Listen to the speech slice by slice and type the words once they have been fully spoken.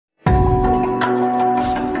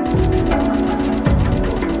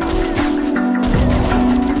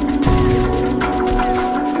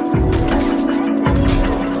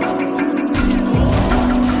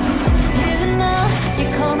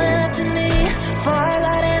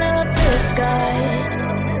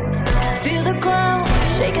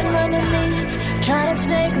trying to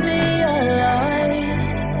take me alive.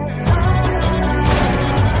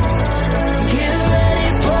 Get ready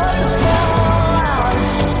for the fallout.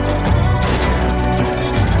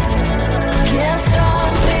 Can't stop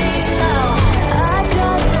me now. I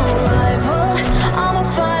got no rival. I'ma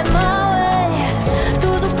find my way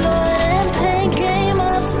through the blood and pain game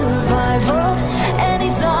of survival. Any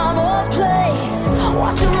time or place,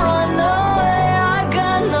 watch 'em run away. I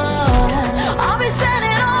got none. I'll be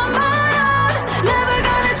standing on my own, never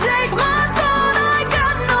gonna take my throne. I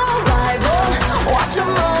got no rival. Watch 'em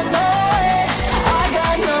run away. I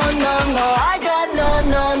got no, no, no. I got no,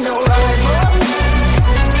 no, no rival.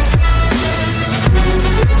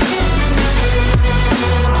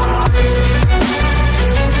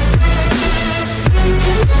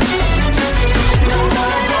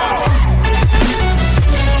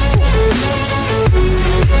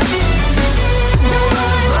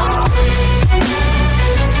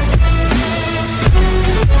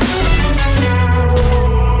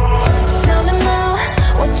 Tell me now,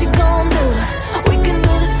 what you gon' do? We can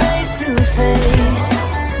do this face to face.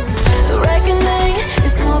 The reckoning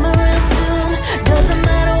is coming real soon. Doesn't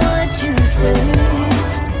matter what you say.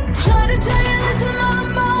 Try to tell you this is my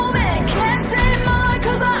moment. Can't take more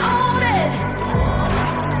 'cause I own it.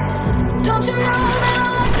 Don't you know that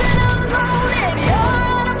I'm locked and unloaded? You're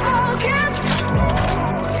out of focus.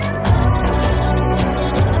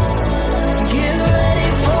 Get ready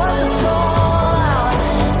for the fallout.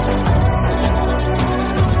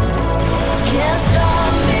 Can't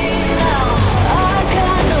stop me now. I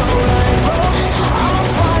got no rival. I'll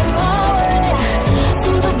find my way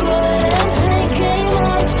through the blood and pain game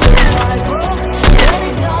of survival.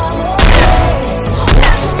 Anytime or place,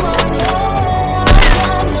 watch 'em run away. I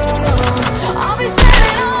got no. I'll be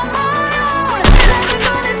standing on my own, never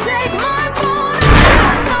gonna take my phone. I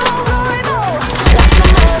got no rival. Watch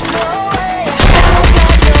 'em run away. I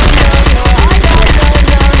got no, no, no. I got no, no, no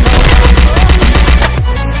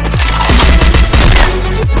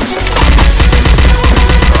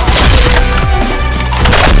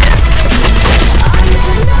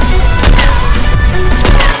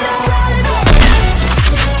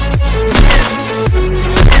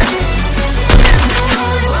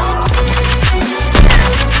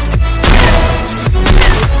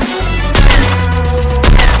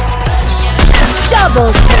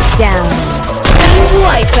Double takedown. Team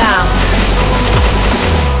wipeout.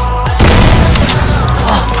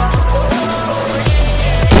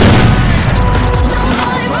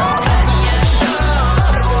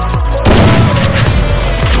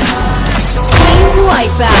 Team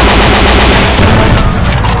wipeout.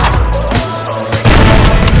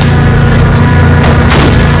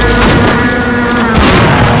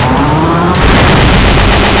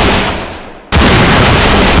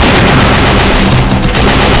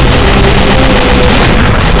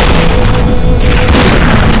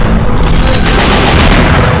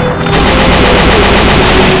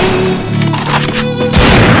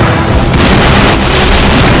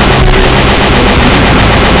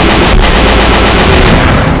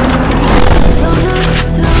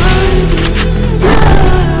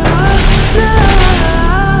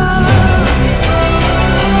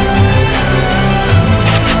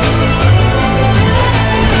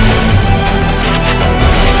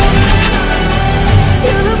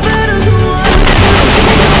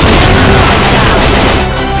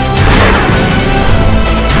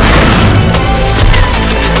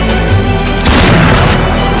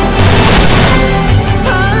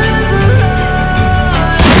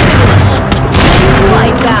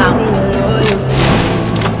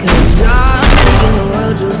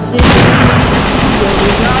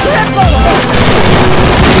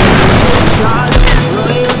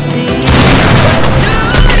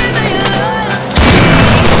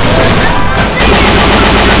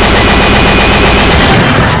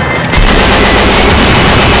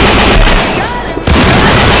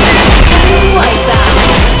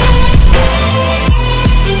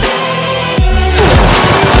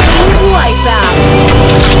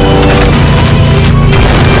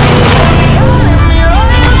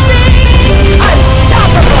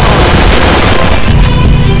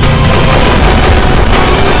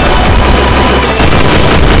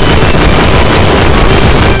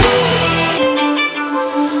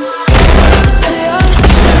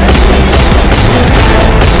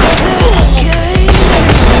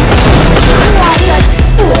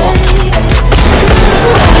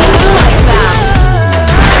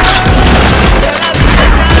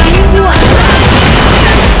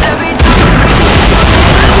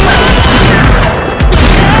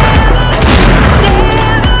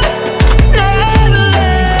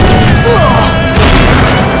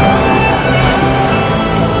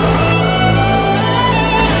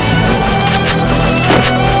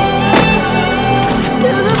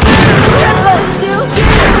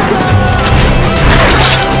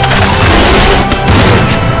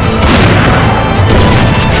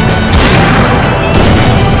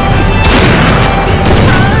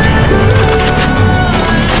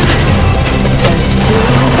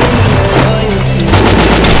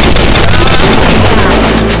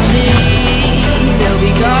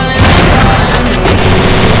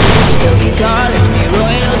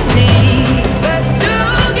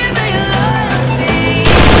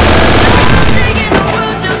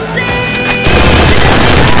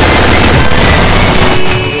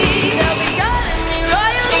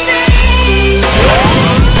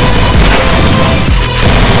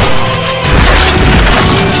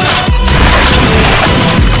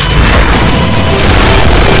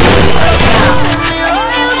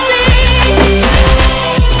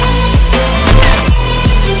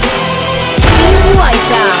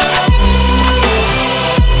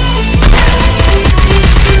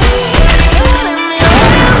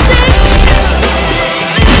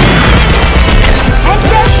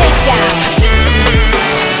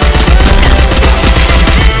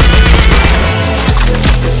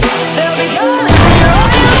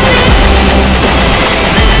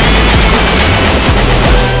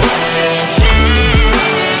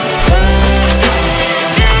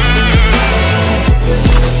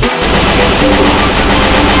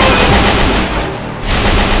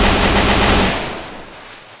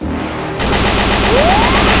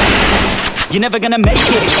 you're never gonna make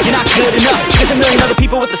it. You're not good enough, there's a million other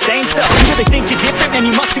people with the same stuff. You really think you're different, man,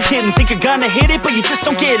 you must be kidding. Think you're gonna hit it, but you just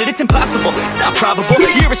don't get it. It's impossible, it's not probable,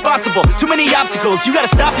 you're irresponsible. Too many obstacles, you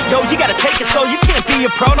gotta stop it, yo, you gotta take it slow. You can't be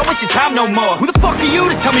a pro, don't waste your time no more. Who the fuck are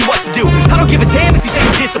you to tell me what to do? I don't give a damn if you say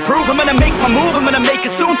you disapprove. I'm gonna make my move, I'm gonna make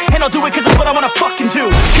it soon, and I'll do it cause it's what I wanna fucking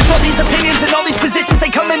do. Cause all these opinions and all these positions,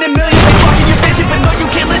 they come in millions, they blocking your vision. But no, you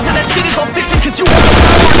can't listen, that shit is all fiction. Cause you have the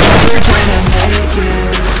power. You're gonna make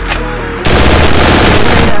it,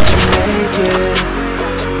 that you make it,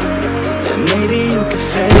 and maybe you can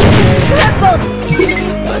fake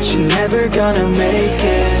it, but you're never gonna make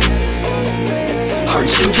it.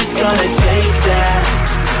 Aren't you just gonna take that?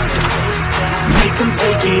 Make them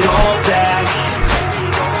take it all back.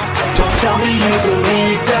 Don't tell me you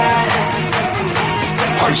believe that.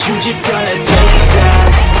 Aren't you just gonna take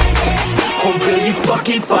that? Or will you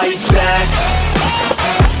fucking fight back?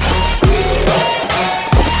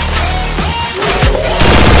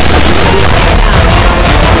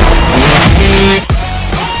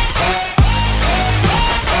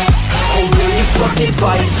 Or will you fucking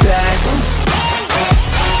fight back?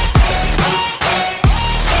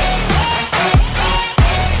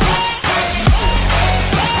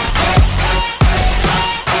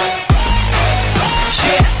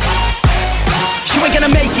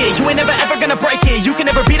 You ain't never ever gonna break it. You can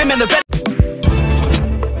never beat him in the bed.